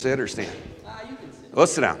Sit or stand? You can sit.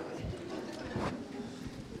 Let's sit down.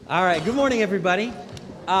 All right. Good morning, everybody.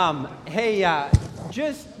 Most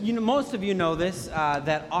of you know this,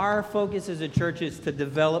 that our focus as a church is to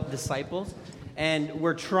develop disciples, and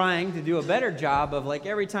we're trying to do a better job of,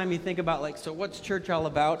 every time you think about, so what's church all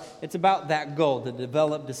about? It's about that goal, to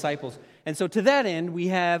develop disciples. And so to that end, we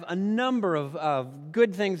have a number of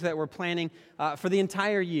good things that we're planning for the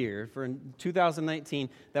entire year, for 2019,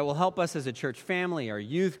 that will help us as a church family, our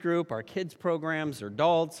youth group, our kids programs, our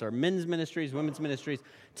adults, our men's ministries, women's ministries,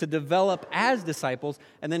 to develop as disciples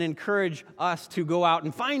and then encourage us to go out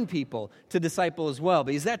and find people to disciple as well,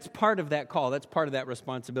 because that's part of that call, that's part of that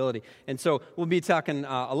responsibility. And so we'll be talking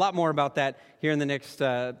a lot more about that here in the next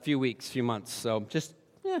few months. So just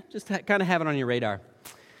kind of have it on your radar.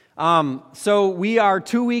 So we are about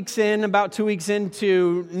 2 weeks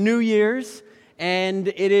into New Year's,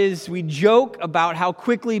 and we joke about how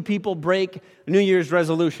quickly people break New Year's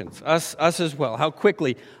resolutions, us as well, how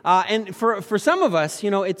quickly. And for some of us,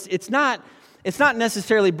 it's not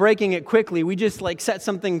necessarily breaking it quickly. We just set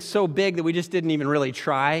something so big that we just didn't even really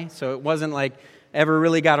try. So it wasn't ever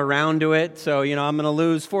really got around to it. So, I'm going to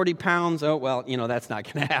lose 40 pounds. Oh, well, that's not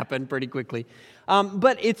going to happen pretty quickly.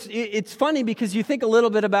 But it's funny because you think a little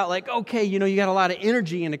bit about you got a lot of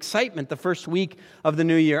energy and excitement the first week of the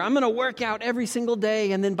new year. I'm going to work out every single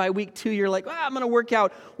day. And then by week 2, you're I'm going to work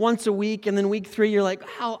out once a week. And then week 3, you're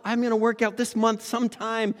I'm going to work out this month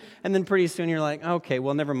sometime. And then pretty soon you're okay,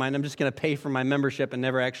 well, never mind. I'm just going to pay for my membership and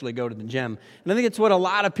never actually go to the gym. And I think it's what a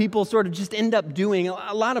lot of people sort of just end up doing.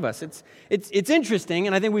 A lot of us. It's interesting.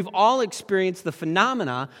 And I think we've all experienced the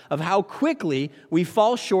phenomena of how quickly we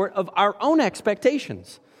fall short of our own expectations.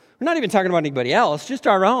 We're not even talking about anybody else, just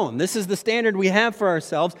our own. This is the standard we have for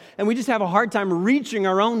ourselves, and we just have a hard time reaching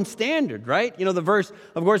our own standard, right? The verse,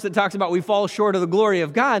 of course, that talks about we fall short of the glory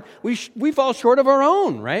of God. We fall short of our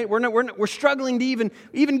own, right? We're struggling to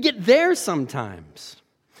even get there sometimes.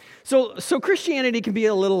 So Christianity can be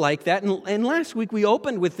a little like that. And last week we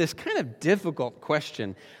opened with this kind of difficult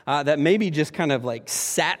question that maybe just kind of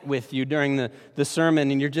sat with you during the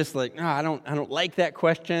sermon, and you're just I don't like that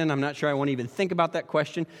question. I'm not sure I want to even think about that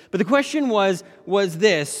question. But the question was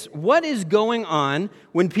this: what is going on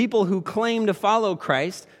when people who claim to follow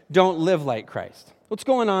Christ don't live like Christ? What's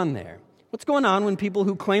going on there? What's going on when people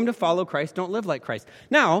who claim to follow Christ don't live like Christ?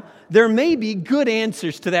 Now, there may be good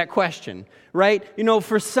answers to that question, right?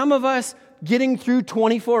 For some of us, getting through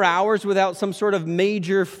 24 hours without some sort of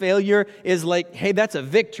major failure is hey, that's a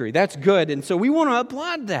victory. That's good. And so we want to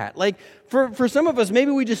applaud that. For some of us,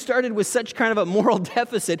 maybe we just started with such kind of a moral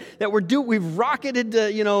deficit that we've rocketed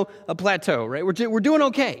to, a plateau, right? We're doing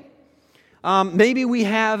okay. Maybe we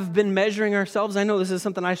have been measuring ourselves. I know this is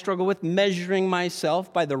something I struggle with, measuring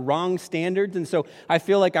myself by the wrong standards. And so I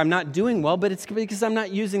feel like I'm not doing well, but it's because I'm not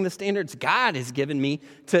using the standards God has given me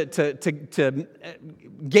to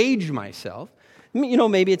gauge myself.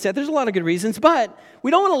 Maybe it's that. There's a lot of good reasons, but we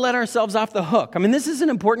don't want to let ourselves off the hook. This is an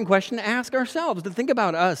important question to ask ourselves, to think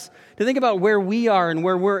about us, to think about where we are and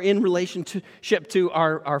where we're in relationship to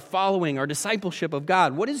our following, our discipleship of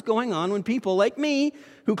God. What is going on when people like me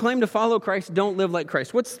who claim to follow Christ don't live like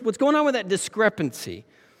Christ? What's going on with that discrepancy?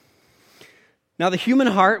 Now, the human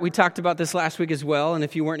heart, we talked about this last week as well, and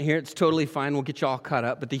if you weren't here, it's totally fine. We'll get you all caught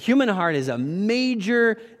up. But the human heart is a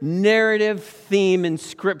major narrative theme in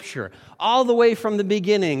Scripture. All the way from the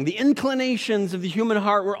beginning, the inclinations of the human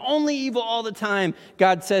heart were only evil all the time,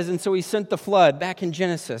 God says, and so He sent the flood back in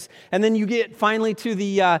Genesis. And then you get finally to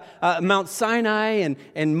the Mount Sinai,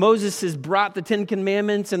 and Moses has brought the 10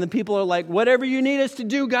 Commandments, and the people are whatever you need us to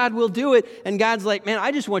do, God will do it. And God's man,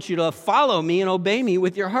 I just want you to follow me and obey me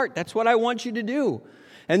with your heart. That's what I want you to do.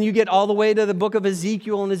 And you get all the way to the book of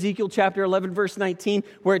Ezekiel, in Ezekiel chapter 11, verse 19,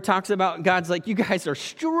 where it talks about God's you guys are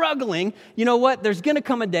struggling. You know what? There's going to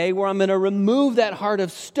come a day where I'm going to remove that heart of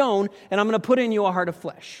stone, and I'm going to put in you a heart of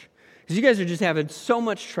flesh. Because you guys are just having so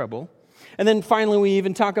much trouble. And then finally, we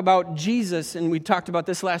even talk about Jesus, and we talked about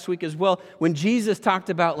this last week as well, when Jesus talked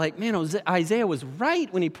about, Isaiah was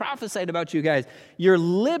right when he prophesied about you guys. Your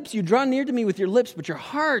lips, you draw near to me with your lips, but your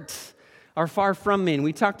hearts are far from me. And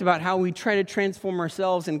we talked about how we try to transform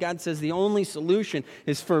ourselves, and God says the only solution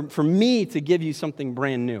is for me to give you something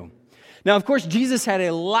brand new. Now, of course, Jesus had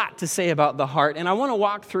a lot to say about the heart, and I want to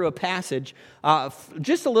walk through a passage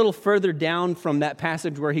just a little further down from that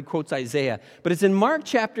passage where he quotes Isaiah. But it's in Mark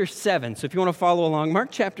chapter 7, so if you want to follow along,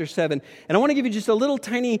 Mark chapter 7, and I want to give you just a little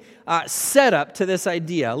tiny setup to this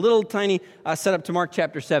idea, a little tiny setup to Mark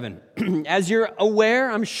chapter 7. As you're aware,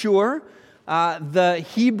 I'm sure, the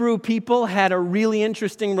Hebrew people had a really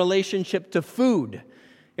interesting relationship to food.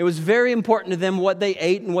 It was very important to them what they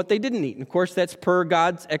ate and what they didn't eat. And of course, that's per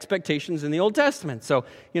God's expectations in the Old Testament. So,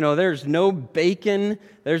 there's no bacon,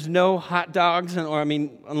 there's no hot dogs,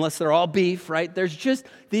 unless they're all beef, right? There's just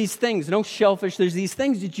these things, no shellfish. There's these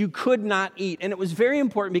things that you could not eat. And it was very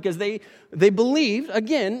important because they believed,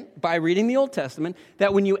 again, by reading the Old Testament,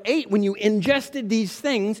 that when you ingested these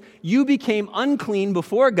things, you became unclean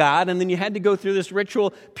before God, and then you had to go through this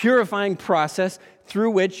ritual purifying process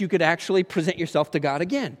through which you could actually present yourself to God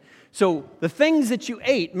again. So the things that you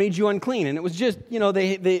ate made you unclean, and it was just,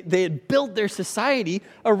 they had built their society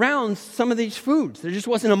around some of these foods. There just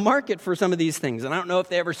wasn't a market for some of these things, and I don't know if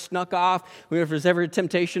they ever snuck off, or if there's ever a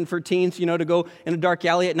temptation for teens, to go in a dark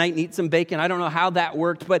alley at night and eat some bacon. I don't know how that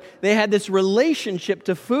worked, but they had this relationship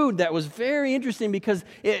to food that was very interesting because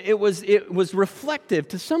it was reflective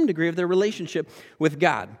to some degree of their relationship with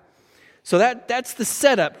God. So that's the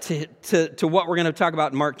setup to what we're going to talk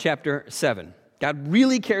about in Mark chapter 7. God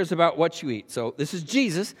really cares about what you eat. So this is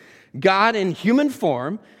Jesus, God in human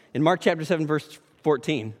form, in Mark chapter 7, verse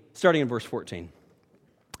 14, starting in verse 14.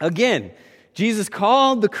 Again, Jesus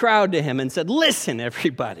called the crowd to him and said, listen,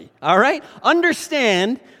 everybody, all right?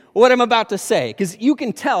 Understand what I'm about to say, because you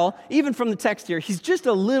can tell, even from the text here, he's just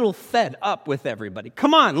a little fed up with everybody.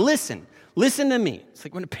 Come on, listen. Listen to me. It's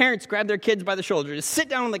like when parents grab their kids by the shoulder, just sit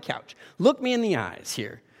down on the couch. Look me in the eyes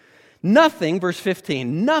here. Nothing, verse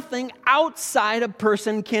 15, nothing outside a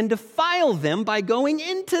person can defile them by going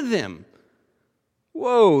into them.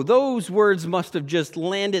 Whoa, those words must have just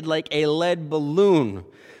landed like a lead balloon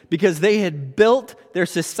because they had built their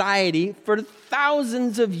society for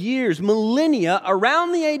thousands of years, millennia,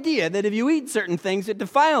 around the idea that if you eat certain things, it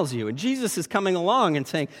defiles you. And Jesus is coming along and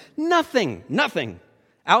saying, nothing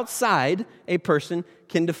outside a person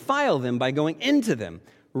can defile them by going into them.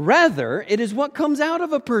 Rather, it is what comes out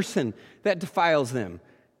of a person that defiles them.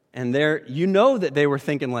 And there, that they were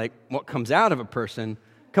thinking like, what comes out of a person?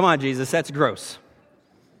 Come on, Jesus, that's gross.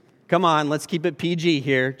 Come on, let's keep it PG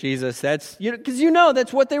here, Jesus. That's, because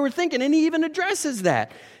that's what they were thinking. And he even addresses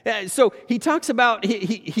that. So he talks about,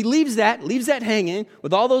 he leaves that hanging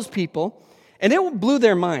with all those people. And it blew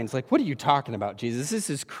their minds. Like, what are you talking about, Jesus?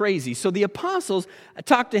 This is crazy. So the apostles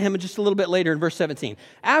talked to him just a little bit later in verse 17.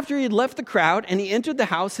 After he had left the crowd and he entered the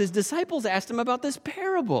house, his disciples asked him about this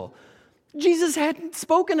parable. Jesus hadn't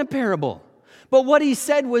spoken a parable. But what he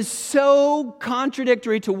said was so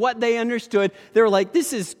contradictory to what they understood. They were like,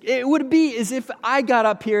 it would be as if I got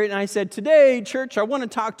up here and I said, today, church, I want to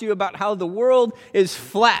talk to you about how the world is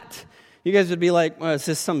flat. You guys would be like, well, is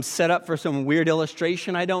this some setup for some weird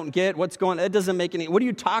illustration I don't get? What's going on? It doesn't make any, what are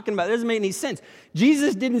you talking about? It doesn't make any sense.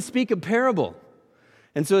 Jesus didn't speak a parable.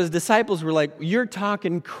 And so his disciples were like, you're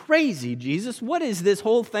talking crazy, Jesus. What is this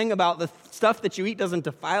whole thing about the stuff that you eat doesn't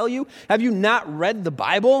defile you? Have you not read the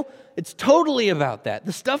Bible? It's totally about that.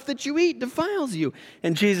 The stuff that you eat defiles you.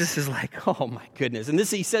 And Jesus is like, oh my goodness. And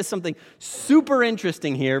he says something super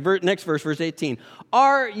interesting here. Next verse, verse 18.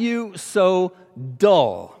 Are you so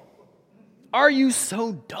dull? Are you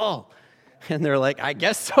so dull? And they're like, I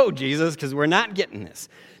guess so, Jesus, because we're not getting this.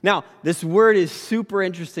 Now, this word is super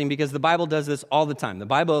interesting because the Bible does this all the time. The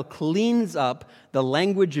Bible cleans up the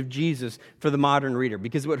language of Jesus for the modern reader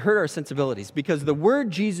because it would hurt our sensibilities. Because the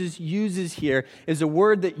word Jesus uses here is a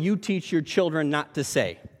word that you teach your children not to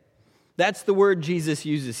say. That's the word Jesus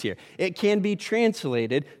uses here. It can be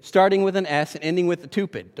translated starting with an S and ending with a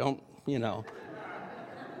tupid.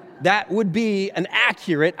 That would be an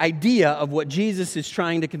accurate idea of what Jesus is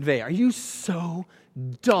trying to convey. Are you so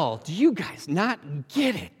dull? Do you guys not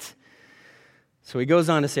get it? So he goes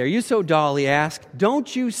on to say, are you so dull, he asked,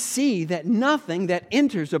 don't you see that nothing that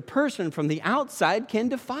enters a person from the outside can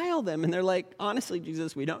defile them? And they're like, honestly,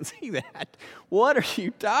 Jesus, we don't see that. What are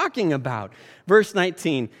you talking about? Verse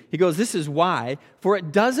 19, he goes, this is why, for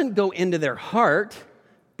it doesn't go into their heart,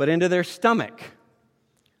 but into their stomach,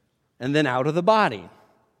 and then out of the body.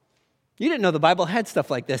 You didn't know the Bible had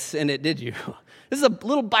stuff like this in it, did you? This is a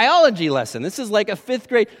little biology lesson. This is like a 5th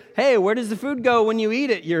grade, hey, where does the food go when you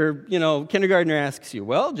eat it? Your, kindergartner asks you.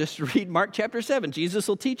 Well, just read Mark chapter 7. Jesus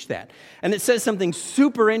will teach that. And it says something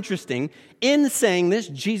super interesting. In saying this,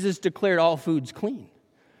 Jesus declared all foods clean.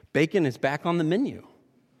 Bacon is back on the menu.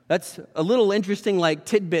 That's a little interesting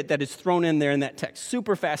tidbit that is thrown in there in that text.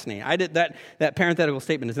 Super fascinating. I did that parenthetical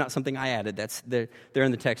statement is not something I added. That's there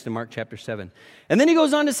in the text in Mark chapter 7. And then he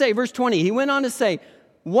goes on to say, verse 20, he went on to say,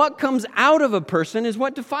 what comes out of a person is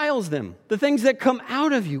what defiles them. The things that come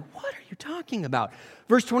out of you. What are you talking about?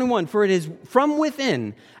 Verse 21, for it is from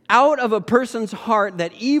within, out of a person's heart,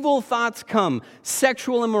 that evil thoughts come,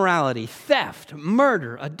 sexual immorality, theft,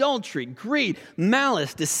 murder, adultery, greed,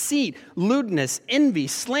 malice, deceit, lewdness, envy,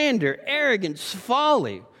 slander, arrogance,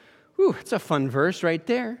 folly. Ooh, it's a fun verse right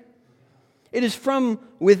there. It is from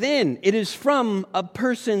within. It is from a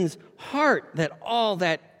person's heart that all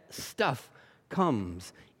that stuff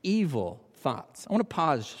comes. Evil thoughts. I want to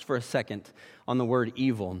pause just for a second on the word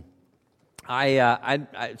evil.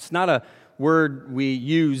 It's not a word we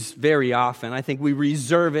use very often. I think we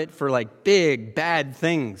reserve it for like big, bad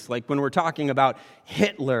things. Like when we're talking about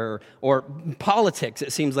Hitler or politics,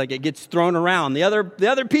 it seems like it gets thrown around. The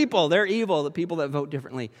other people, they're evil. The people that vote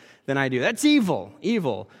differently than I do. That's evil.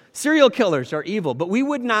 Evil. Serial killers are evil. But we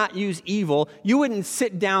would not use evil. You wouldn't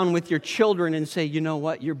sit down with your children and say, you know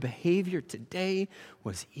what, your behavior today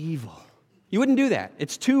was evil. You wouldn't do that.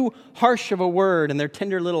 It's too harsh of a word, and they're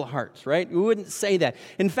tender little hearts, right? We wouldn't say that.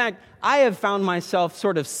 In fact, I have found myself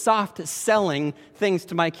sort of soft selling things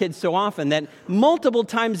to my kids so often that multiple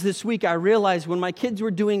times this week I realized when my kids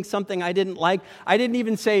were doing something I didn't like, I didn't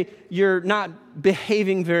even say, you're not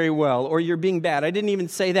behaving very well, or you're being bad. I didn't even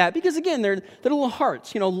say that because, again, they're little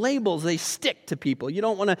hearts. Labels, they stick to people. You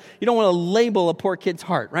don't want to label a poor kid's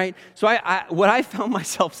heart, right? So what I found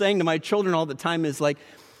myself saying to my children all the time is like,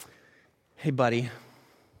 hey, buddy,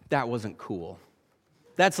 that wasn't cool.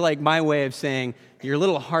 That's like my way of saying, your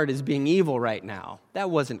little heart is being evil right now. That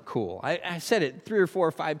wasn't cool. I said it 3 or 4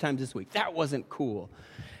 or 5 times this week. That wasn't cool.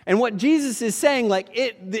 And what Jesus is saying, like,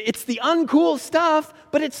 it's the uncool stuff,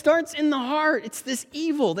 but it starts in the heart. It's this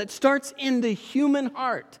evil that starts in the human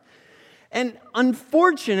heart. And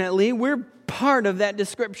unfortunately, we're part of that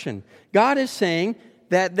description. God is saying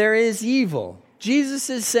that there is evil. Jesus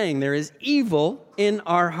is saying there is evil in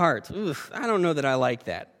our hearts. Oof, I don't know that I like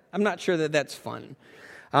that. I'm not sure that that's fun.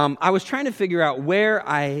 I was trying to figure out where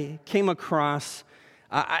I came across.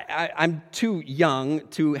 I'm too young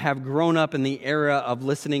to have grown up in the era of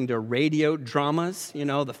listening to radio dramas.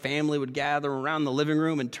 The family would gather around the living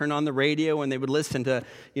room and turn on the radio, and they would listen to,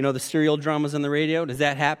 the serial dramas on the radio. Does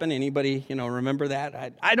that happen? Anybody, remember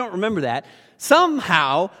that? I don't remember that.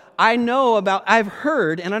 Somehow, I've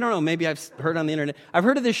heard, and I don't know, maybe I've heard on the internet, I've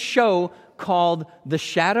heard of this show called The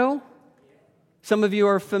Shadow. Some of you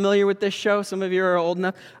are familiar with this show. Some of you are old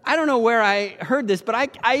enough. I don't know where I heard this, but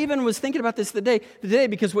I even was thinking about this today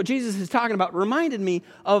because what Jesus is talking about reminded me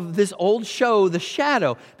of this old show, The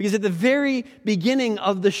Shadow. Because at the very beginning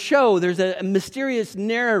of the show, there's a mysterious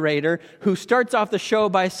narrator who starts off the show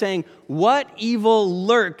by saying, "What evil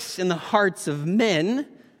lurks in the hearts of men?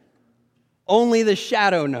 Only the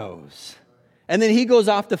shadow knows." And then he goes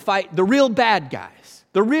off to fight the real bad guys,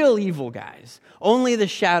 the real evil guys. Only the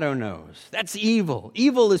shadow knows. That's evil.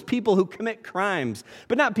 Evil is people who commit crimes,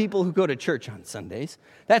 but not people who go to church on Sundays.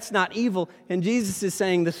 That's not evil. And Jesus is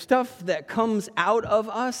saying the stuff that comes out of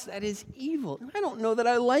us, that is evil. I don't know that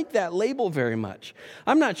I like that label very much.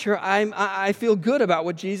 I'm not sure I feel good about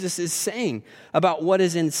what Jesus is saying about what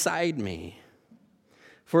is inside me.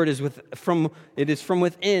 For it is from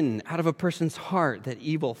within, out of a person's heart, that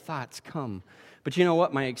evil thoughts come. But you know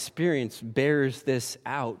what? My experience bears this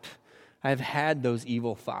out. I've had those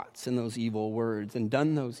evil thoughts and those evil words and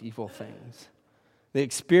done those evil things.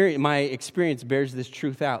 My experience bears this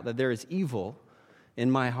truth out, that there is evil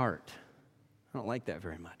in my heart. I don't like that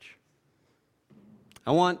very much.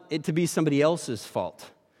 I want it to be somebody else's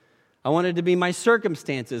fault. I want it to be my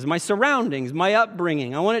circumstances, my surroundings, my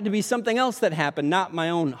upbringing. I want it to be something else that happened, not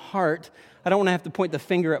my own heart. I don't want to have to point the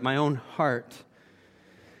finger at my own heart.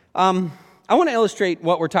 I want to illustrate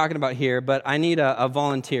what we're talking about here, but I need a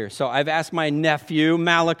volunteer. So I've asked my nephew,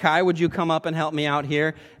 Malachi, would you come up and help me out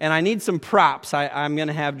here? And I need some props. I'm going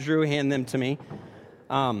to have Drew hand them to me.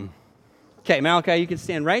 Okay, Malachi, you can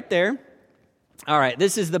stand right there. All right,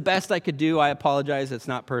 this is the best I could do. I apologize, it's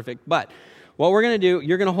not perfect. But what we're going to do,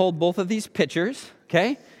 you're going to hold both of these pictures,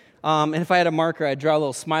 okay? And if I had a marker, I'd draw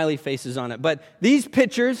little smiley faces on it. But these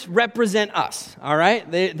pictures represent us, all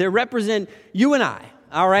right? They represent you and I.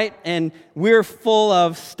 All right, and we're full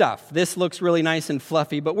of stuff. This looks really nice and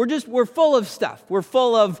fluffy, but we're full of stuff. We're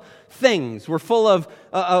full of things. We're full of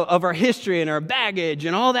our history and our baggage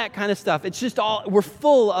and all that kind of stuff. It's just we're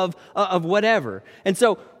full of whatever. And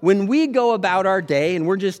so when we go about our day and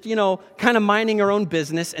we're just, kind of minding our own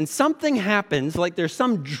business and something happens, like there's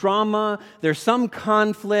some drama, there's some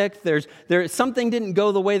conflict, there's something didn't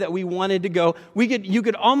go the way that we wanted to go, you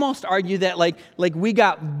could almost argue that like we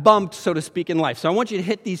got bumped, so to speak, in life. So I want you to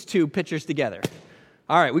hit these two pictures together.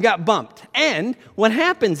 All right, we got bumped. And what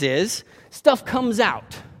happens is stuff comes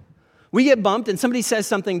out. We get bumped and somebody says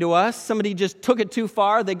something to us. Somebody just took it too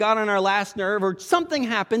far. They got on our last nerve or something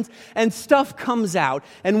happens and stuff comes out.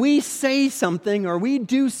 And we say something or we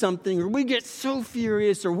do something or we get so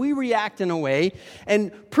furious or we react in a way.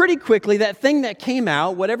 And pretty quickly that thing that came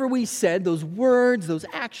out, whatever we said, those words, those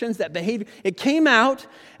actions, that behavior, it came out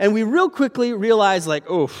and we real quickly realized like,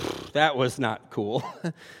 oh, that was not cool,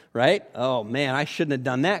 right? Oh man, I shouldn't have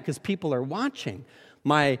done that because people are watching.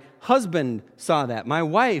 My husband saw that. My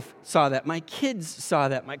wife saw that. My kids saw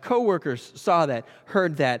that. My coworkers saw that,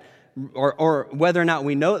 heard that, or whether or not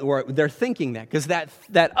we know it, or they're thinking that. Because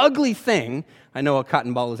that ugly thing, I know a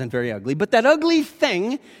cotton ball isn't very ugly, but that ugly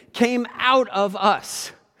thing came out of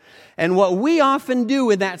us. And what we often do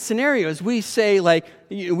in that scenario is we say,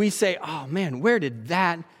 oh man, where did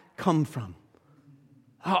that come from?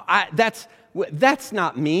 Oh, that's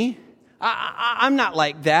not me. I'm not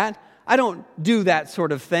like that. I don't do that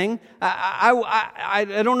sort of thing. I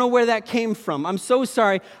don't know where that came from. I'm so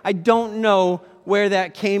sorry. I don't know where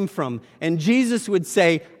that came from. And Jesus would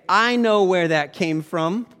say, I know where that came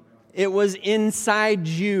from. It was inside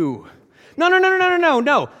you.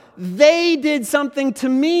 No. They did something to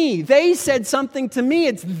me. They said something to me.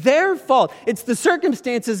 It's their fault. It's the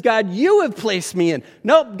circumstances, God, you have placed me in.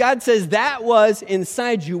 Nope, God says that was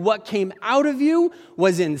inside you. What came out of you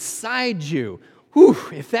was inside you. Whew,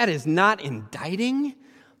 if that is not indicting,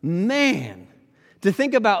 man, to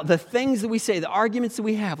think about the things that we say, the arguments that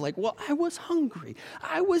we have, like, well, I was hungry,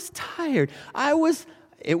 I was tired,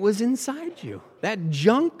 it was inside you. That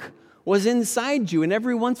junk was inside you, and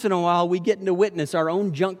every once in a while we get to witness our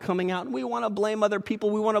own junk coming out, and we want to blame other people,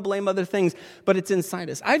 we want to blame other things, but it's inside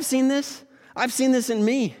us. I've seen this in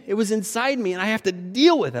me. It was inside me, and I have to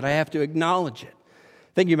deal with it. I have to acknowledge it.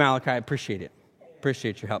 Thank you, Malachi. I appreciate it.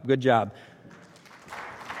 Appreciate your help. Good job.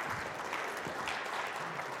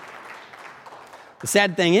 The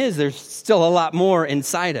sad thing is there's still a lot more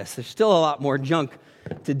inside us. There's still a lot more junk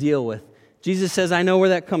to deal with. Jesus says, I know where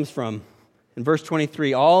that comes from. In verse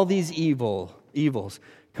 23, all these evils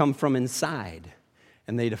come from inside,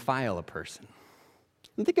 and they defile a person.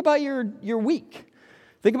 And think about your week.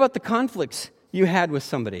 Think about the conflicts you had with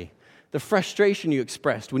somebody, the frustration you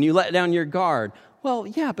expressed when you let down your guard. Well,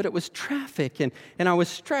 yeah, but it was traffic, and I was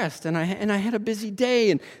stressed, and I had a busy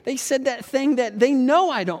day, and they said that thing that they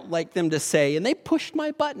know I don't like them to say, and they pushed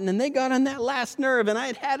my button, and they got on that last nerve, and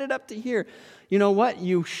I had it up to here. You know what?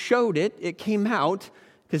 You showed it. It came out,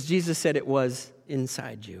 because Jesus said it was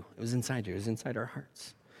inside you. It was inside you. It was inside our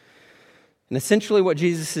hearts. And essentially what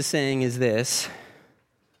Jesus is saying is this: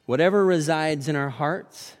 whatever resides in our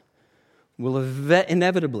hearts will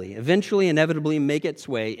inevitably make its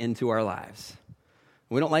way into our lives.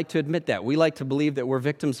 We don't like to admit that. We like to believe that we're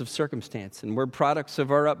victims of circumstance and we're products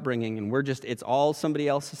of our upbringing and it's all somebody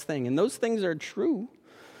else's thing. And those things are true.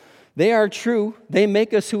 They are true. They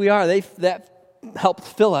make us who we are. That helped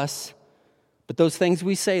fill us. But those things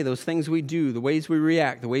we say, those things we do, the ways we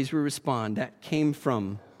react, the ways we respond, that came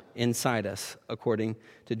from inside us, according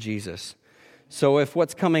to Jesus. So if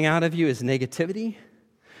what's coming out of you is negativity,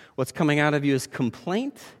 what's coming out of you is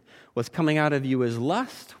complaint, what's coming out of you is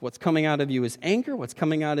lust, what's coming out of you is anger, what's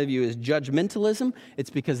coming out of you is judgmentalism, it's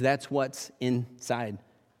because that's what's inside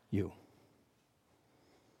you.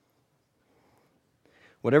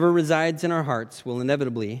 Whatever resides in our hearts will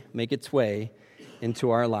inevitably make its way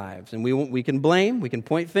into our lives. And we can blame, we can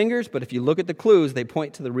point fingers, but if you look at the clues, they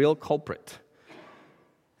point to the real culprit.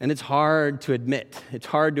 And it's hard to admit. It's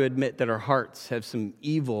hard to admit that our hearts have some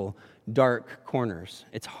evil, dark corners.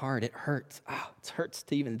 It's hard. It hurts. It hurts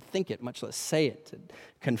to even think it, much less say it, to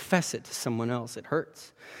confess it to someone else. It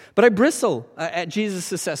hurts. But I bristle at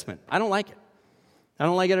Jesus' assessment. I don't like it. I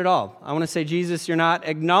don't like it at all. I want to say, Jesus, you're not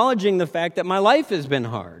acknowledging the fact that my life has been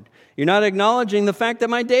hard. You're not acknowledging the fact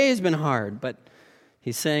that my day has been hard. But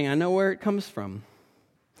he's saying, I know where it comes from.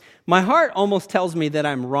 My heart almost tells me that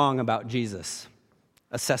I'm wrong about Jesus'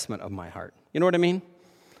 assessment of my heart. You know what I mean?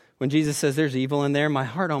 When Jesus says there's evil in there, my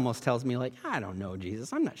heart almost tells me, like, I don't know,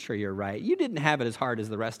 Jesus. I'm not sure you're right. You didn't have it as hard as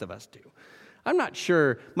the rest of us do. I'm not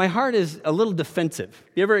sure. My heart is a little defensive.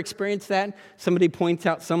 You ever experienced that? Somebody points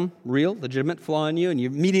out some real, legitimate flaw in you, and you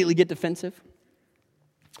immediately get defensive?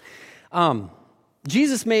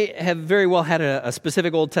 Jesus may have very well had a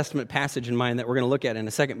specific Old Testament passage in mind that we're going to look at in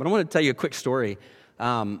a second, but I want to tell you a quick story.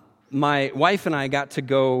 My wife and I got to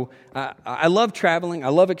go, I love traveling, I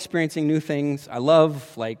love experiencing new things, I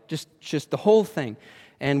love just the whole thing.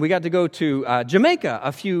 and we got to go to Jamaica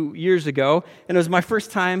a few years ago, and it was my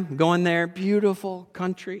first time going there. Beautiful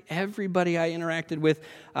country. Everybody I interacted with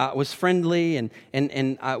was friendly, and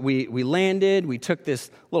we landed. We took this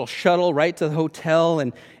little shuttle right to the hotel,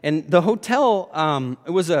 and the hotel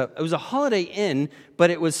it was a Holiday Inn, but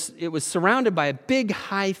it was surrounded by a big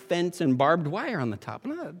high fence and barbed wire on the top.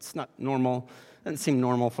 And it's not normal. Doesn't seem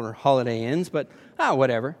normal for Holiday Inns, but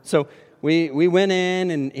whatever. So we went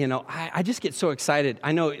in, and I just get so excited.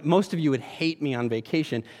 I know most of you would hate me on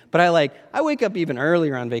vacation, but I wake up even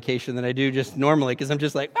earlier on vacation than I do just normally, because I'm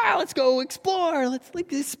just like, let's go explore, let's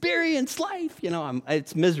experience life.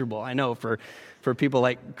 It's miserable. I know for people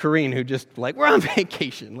like Corrine who just we're on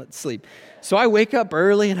vacation, let's sleep. So I wake up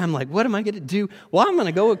early and I'm like, what am I going to do? Well, I'm going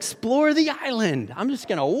to go explore the island. I'm just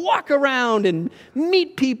going to walk around and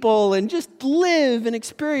meet people and just live and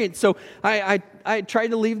experience. So I tried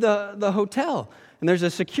to leave the hotel, and there's a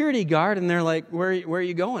security guard, and they're like, where are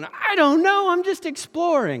you going? I don't know, I'm just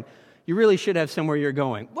exploring. You really should have somewhere you're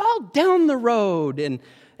going. Well, down the road. And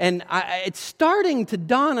it's starting to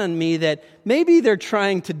dawn on me that maybe they're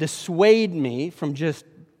trying to dissuade me from just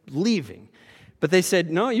leaving. But they said,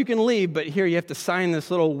 no, you can leave, but here you have to sign this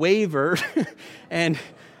little waiver and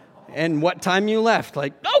what time you left.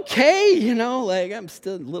 Okay, I'm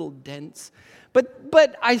still a little dense.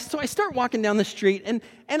 But I start walking down the street, and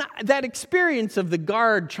that experience of the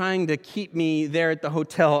guard trying to keep me there at the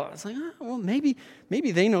hotel, I was like, well, maybe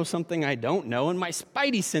they know something I don't know, and my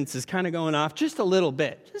spidey sense is kind of going off just a little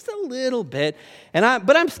bit.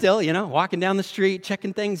 But I'm still, walking down the street,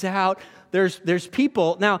 checking things out. There's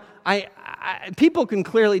people. Now, people can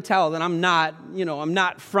clearly tell that I'm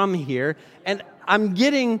not from here, and I'm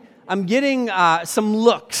getting some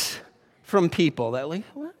looks from people that what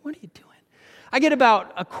are you doing? I get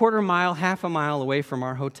about a quarter mile, half a mile away from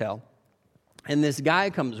our hotel, and this guy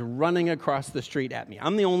comes running across the street at me.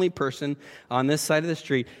 I'm the only person on this side of the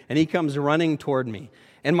street, and he comes running toward me.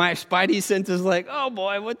 And my spidey sense is like, oh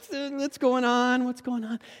boy, what's going on? What's going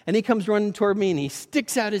on? And he comes running toward me, and he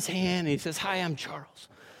sticks out his hand, and he says, hi, I'm Charles.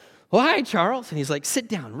 Well, hi, Charles. And he's like, sit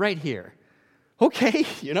down right here. Okay,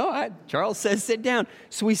 Charles says sit down.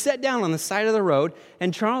 So we sat down on the side of the road,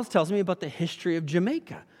 and Charles tells me about the history of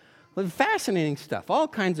Jamaica. Fascinating stuff, all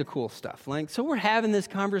kinds of cool stuff. So we're having this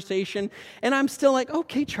conversation, and I'm still like,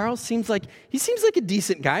 okay, Charles seems like a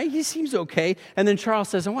decent guy. He seems okay. And then Charles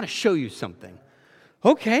says, I want to show you something.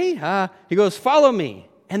 Okay, he goes, follow me.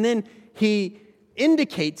 And then he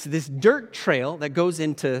indicates this dirt trail that goes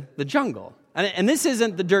into the jungle. And this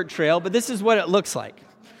isn't the dirt trail, but this is what it looks like.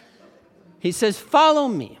 He says, follow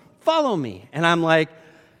me. And I'm like,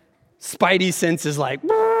 spidey sense is like,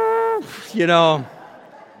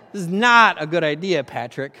 this is not a good idea,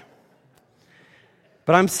 Patrick.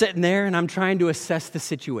 But I'm sitting there, and I'm trying to assess the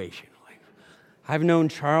situation. I've known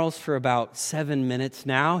Charles for about 7 minutes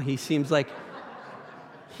now. He seems like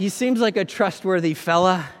a trustworthy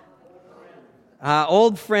fella.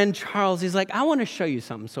 Old friend Charles, he's like, I want to show you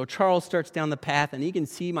something. So Charles starts down the path, and he can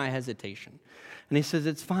see my hesitation. And he says,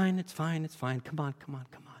 it's fine. Come on.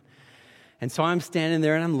 And so I'm standing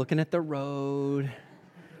there, and I'm looking at the road.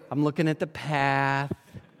 I'm looking at the path.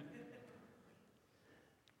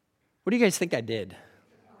 What do you guys think I did?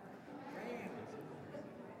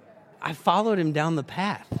 I followed him down the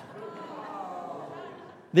path.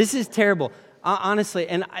 This is terrible. Honestly,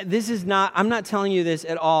 and I'm not telling you this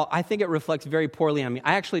at all. I think it reflects very poorly on me.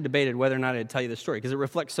 I actually debated whether or not I'd tell you this story because it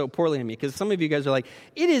reflects so poorly on me. Because some of you guys are like,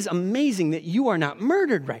 it is amazing that you are not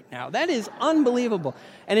murdered right now. That is unbelievable.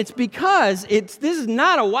 And it's because this is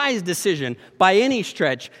not a wise decision by any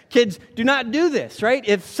stretch. Kids, do not do this, right?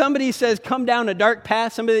 If somebody says, come down a dark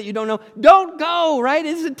path, somebody that you don't know, don't go, right?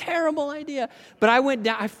 It's a terrible idea. But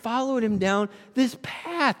I followed him down this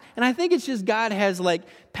path. And I think it's just God has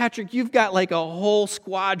Patrick, you've got a whole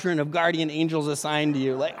squadron of guardian angels assigned to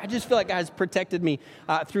you. I just feel like God's protected me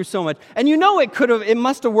through so much. And it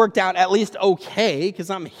must have worked out at least okay, because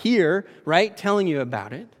I'm here, right, telling you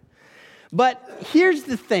about it. But here's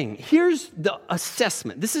the thing. Here's the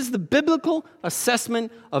assessment. This is the biblical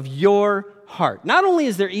assessment of your heart. Not only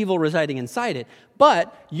is there evil residing inside it,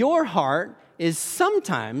 but your heart is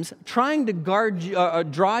sometimes trying to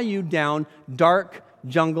draw you down dark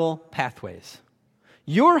jungle pathways.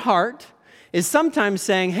 Your heart is sometimes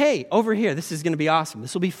saying, hey, over here, this is going to be awesome.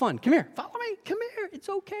 This will be fun. Come here. Follow me. Come here. It's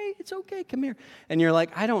okay. Come here. And you're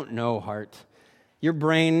like, I don't know, heart. Your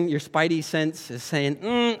brain, your spidey sense is saying,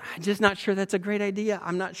 I'm just not sure that's a great idea.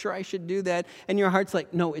 I'm not sure I should do that. And your heart's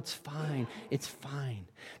like, no, it's fine. It's fine.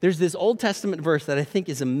 There's this Old Testament verse that I think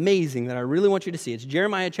is amazing that I really want you to see. It's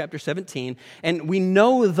Jeremiah chapter 17, and we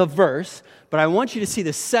know the verse, but I want you to see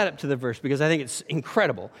the setup to the verse because I think it's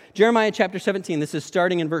incredible. Jeremiah chapter 17, this is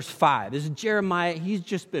starting in verse 5. This is Jeremiah. He's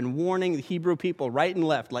just been warning the Hebrew people right and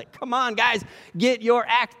left, like, come on, guys, get your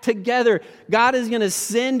act together. God is going to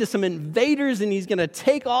send some invaders, and he's going to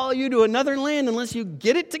take all you to another land unless you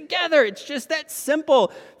get it together. It's just that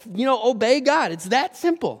simple. Obey God. It's that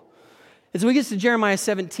simple. And so he gets to Jeremiah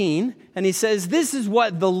 17, and he says, this is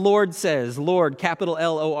what the Lord says. Lord, capital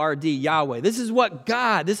Lord, Yahweh. This is what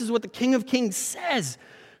the King of Kings says.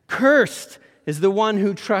 Cursed is the one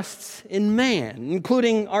who trusts in man,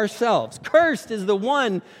 including ourselves. Cursed is the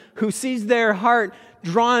one who sees their heart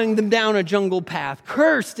drawing them down a jungle path.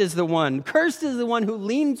 Cursed is the one who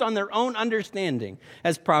leans on their own understanding,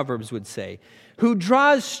 as Proverbs would say, who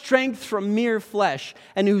draws strength from mere flesh,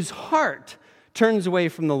 and whose heart turns away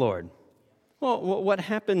from the Lord. Well, what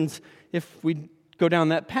happens if we go down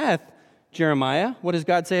that path, Jeremiah? What does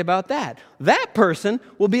God say about that? That person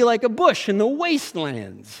will be like a bush in the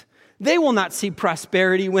wastelands. They will not see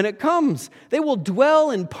prosperity when it comes. They will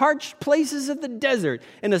dwell in parched places of the desert,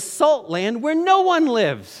 in a salt land where no one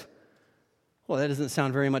lives. Well, that doesn't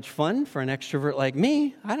sound very much fun for an extrovert like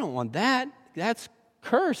me. I don't want that. That's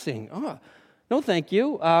cursing. Oh, no, thank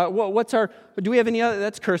you. Do we have any other,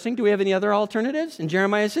 that's cursing. Do we have any other alternatives? And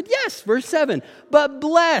Jeremiah said, yes, verse 7. But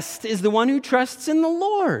blessed is the one who trusts in the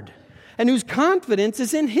Lord and whose confidence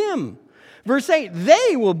is in him. Verse 8,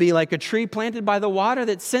 they will be like a tree planted by the water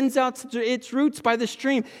that sends out its roots by the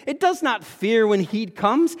stream. It does not fear when heat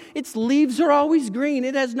comes. Its leaves are always green.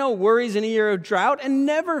 It has no worries in a year of drought and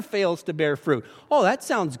never fails to bear fruit. Oh, that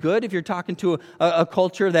sounds good if you're talking to a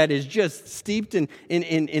culture that is just steeped in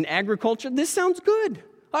agriculture. This sounds good.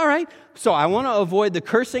 All right, so I want to avoid the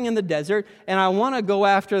cursing in the desert, and I want to go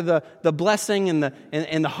after the blessing and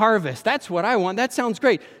the harvest. That's what I want. That sounds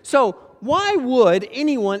great. So why would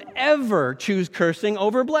anyone ever choose cursing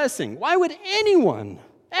over blessing? Why would anyone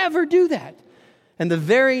ever do that? And the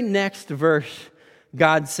very next verse,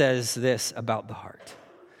 God says this about the heart.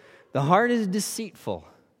 The heart is deceitful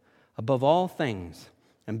above all things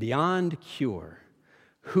and beyond cure.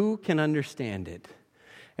 Who can understand it?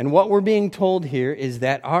 And what we're being told here is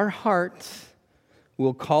that our hearts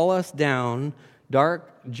will call us down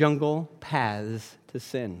dark jungle paths to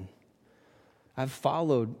sin. I've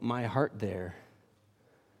followed my heart there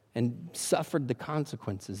and suffered the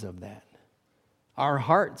consequences of that. Our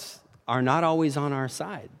hearts are not always on our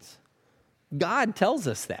sides. God tells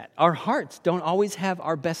us that. Our hearts don't always have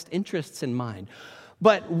our best interests in mind.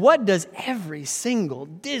 But what does every single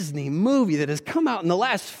Disney movie that has come out in the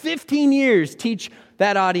last 15 years teach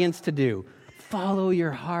that audience to do? Follow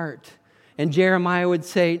your heart. And Jeremiah would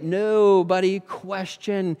say, no, buddy,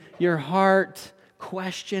 question your heart.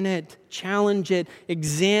 Question it, challenge it,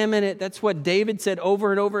 examine it. That's what David said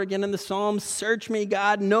over and over again in the Psalms. Search me,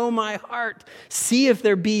 God, know my heart. See if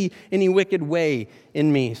there be any wicked way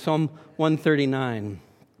in me. Psalm 139.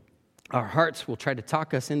 Our hearts will try to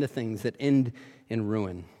talk us into things that end in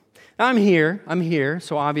ruin. Now, I'm here.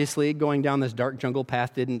 So obviously going down this dark jungle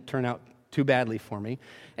path didn't turn out too badly for me.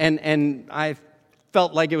 And I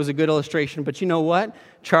felt like it was a good illustration, but you know what?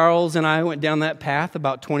 Charles and I went down that path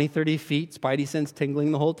about 20, 30 feet, spidey sense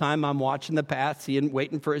tingling the whole time. I'm watching the path,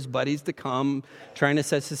 waiting for his buddies to come, trying to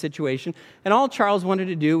assess the situation. And all Charles wanted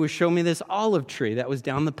to do was show me this olive tree that was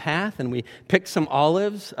down the path, and we picked some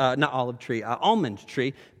almond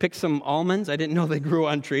tree, picked some almonds. I didn't know they grew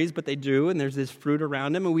on trees, but they do, and there's this fruit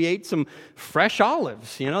around them, and we ate some fresh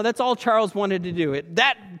olives. That's all Charles wanted to do.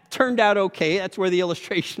 That turned out okay. That's where the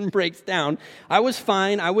illustration breaks down. I was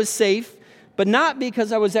fine. I was safe. But not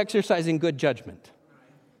because I was exercising good judgment.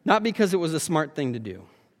 Not because it was a smart thing to do.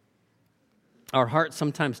 Our hearts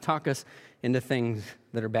sometimes talk us into things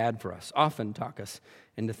that are bad for us. Often talk us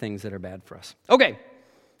into things that are bad for us. Okay,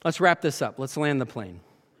 let's wrap this up. Let's land the plane.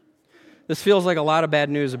 This feels like a lot of bad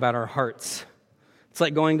news about our hearts. It's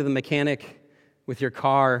like going to the mechanic with your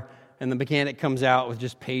car, and the mechanic comes out with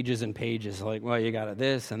just pages and pages. Like, well, you got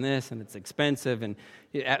this, and it's expensive. And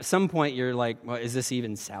at some point, you're like, well, is this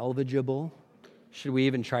even salvageable? Should we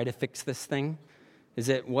even try to fix this thing?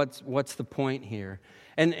 What's the point here?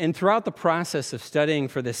 And throughout the process of studying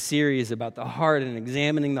for this series about the heart and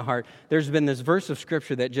examining the heart, there's been this verse of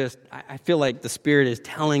Scripture that just, I feel like the Spirit is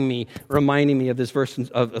telling me, reminding me of this verse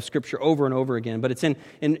of Scripture over and over again. But it's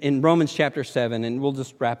in Romans chapter 7, and we'll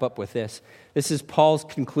just wrap up with this. This is Paul's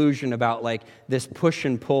conclusion about like this push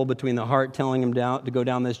and pull between the heart telling him to go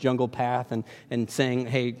down this jungle path and saying,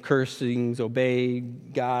 hey, cursings, obey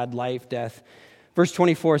God, life, death. Verse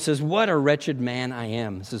 24 says, what a wretched man I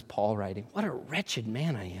am. This is Paul writing. What a wretched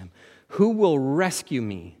man I am. Who will rescue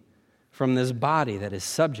me from this body that is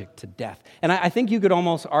subject to death? And I think you could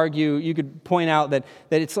almost argue, you could point out that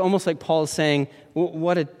it's almost like Paul is saying,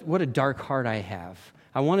 what a dark heart I have.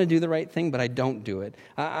 I want to do the right thing, but I don't do it.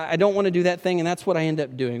 I don't want to do that thing, and that's what I end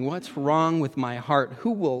up doing. What's wrong with my heart?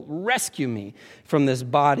 Who will rescue me from this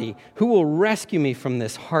body? Who will rescue me from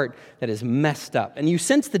this heart that is messed up? And you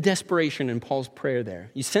sense the desperation in Paul's prayer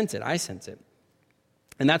there. You sense it. I sense it.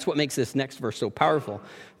 And that's what makes this next verse so powerful.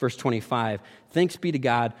 Verse 25, thanks be to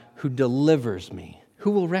God who delivers me.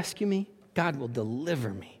 Who will rescue me? God will deliver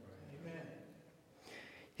me. Amen.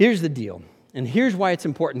 Here's the deal. And here's why it's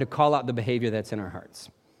important to call out the behavior that's in our hearts.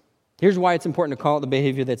 Here's why it's important to call out the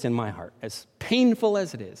behavior that's in my heart. As painful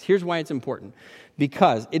as it is, here's why it's important.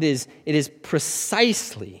 Because it is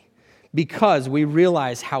precisely because we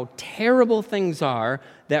realize how terrible things are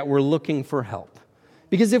that we're looking for help.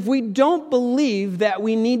 Because if we don't believe that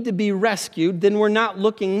we need to be rescued, then we're not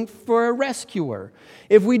looking for a rescuer.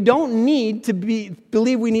 If we don't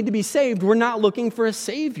believe we need to be saved, we're not looking for a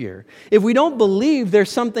savior. If we don't believe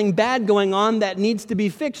there's something bad going on that needs to be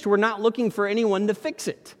fixed, we're not looking for anyone to fix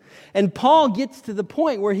it. And Paul gets to the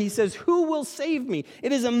point where he says, who will save me?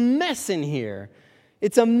 It is a mess in here.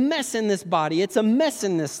 It's a mess in this body. It's a mess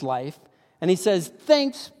in this life. And he says,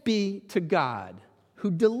 thanks be to God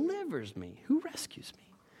who delivers me, who rescues me.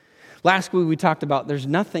 Last week we talked about there's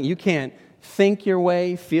nothing, you can't think your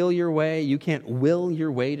way, feel your way, you can't will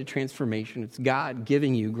your way to transformation. It's God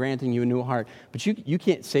granting you a new heart. But you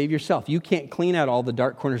can't save yourself. You can't clean out all the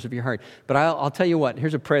dark corners of your heart. But I'll tell you what,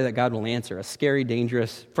 here's a prayer that God will answer, a scary,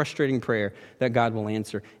 dangerous, frustrating prayer that God will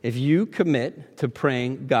answer. If you commit to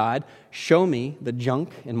praying, God, show me the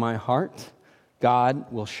junk in my heart,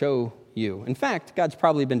 God will show you. In fact, God's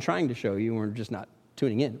probably been trying to show you, and we're just not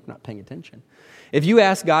tuning in, we're not paying attention. If you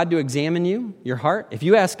ask God to examine your heart, if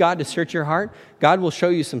you ask God to search your heart, God will show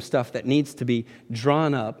you some stuff that needs to be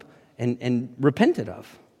drawn up and repented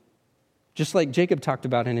of. Just like Jacob talked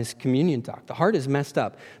about in his communion talk. The heart is messed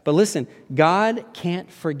up. But listen, God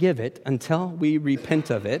can't forgive it until we repent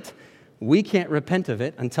of it. We can't repent of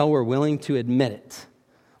it until we're willing to admit it.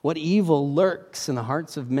 What evil lurks in the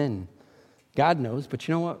hearts of men, God knows, but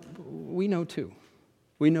you know what? We know too.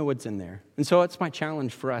 We know what's in there. And so it's my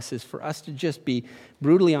challenge for us is for us to just be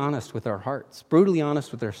brutally honest with our hearts, brutally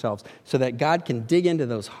honest with ourselves, so that God can dig into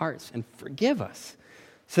those hearts and forgive us,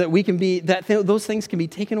 so that we can be, those things can be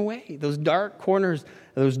taken away. Those dark corners,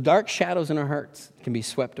 those dark shadows in our hearts can be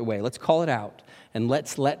swept away. Let's call it out, and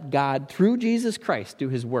let's let God, through Jesus Christ, do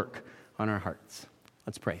his work on our hearts.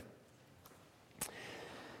 Let's pray.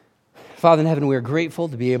 Father in heaven, we are grateful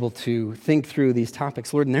to be able to think through these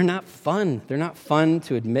topics, Lord, and they're not fun. They're not fun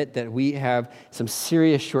to admit that we have some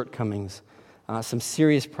serious shortcomings, some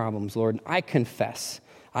serious problems, Lord. I confess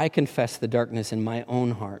the darkness in my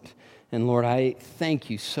own heart. And Lord, I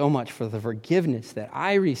thank you so much for the forgiveness that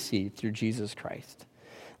I received through Jesus Christ.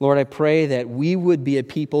 Lord, I pray that we would be a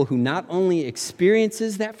people who not only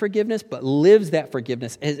experiences that forgiveness, but lives that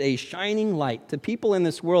forgiveness as a shining light to people in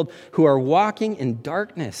this world who are walking in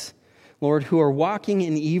darkness, Lord, who are walking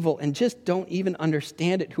in evil and just don't even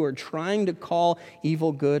understand it, who are trying to call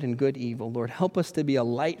evil good and good evil. Lord, help us to be a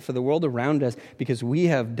light for the world around us because we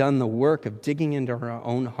have done the work of digging into our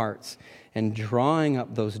own hearts and drawing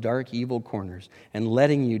up those dark, evil corners and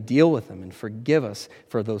letting you deal with them and forgive us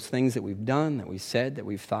for those things that we've done, that we've said, that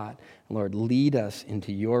we've thought. Lord, lead us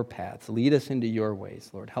into your paths. Lead us into your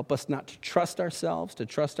ways. Lord, help us not to trust ourselves, to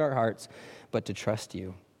trust our hearts, but to trust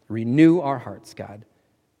you. Renew our hearts, God.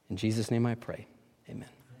 In Jesus' name I pray. Amen.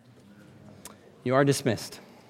 You are dismissed.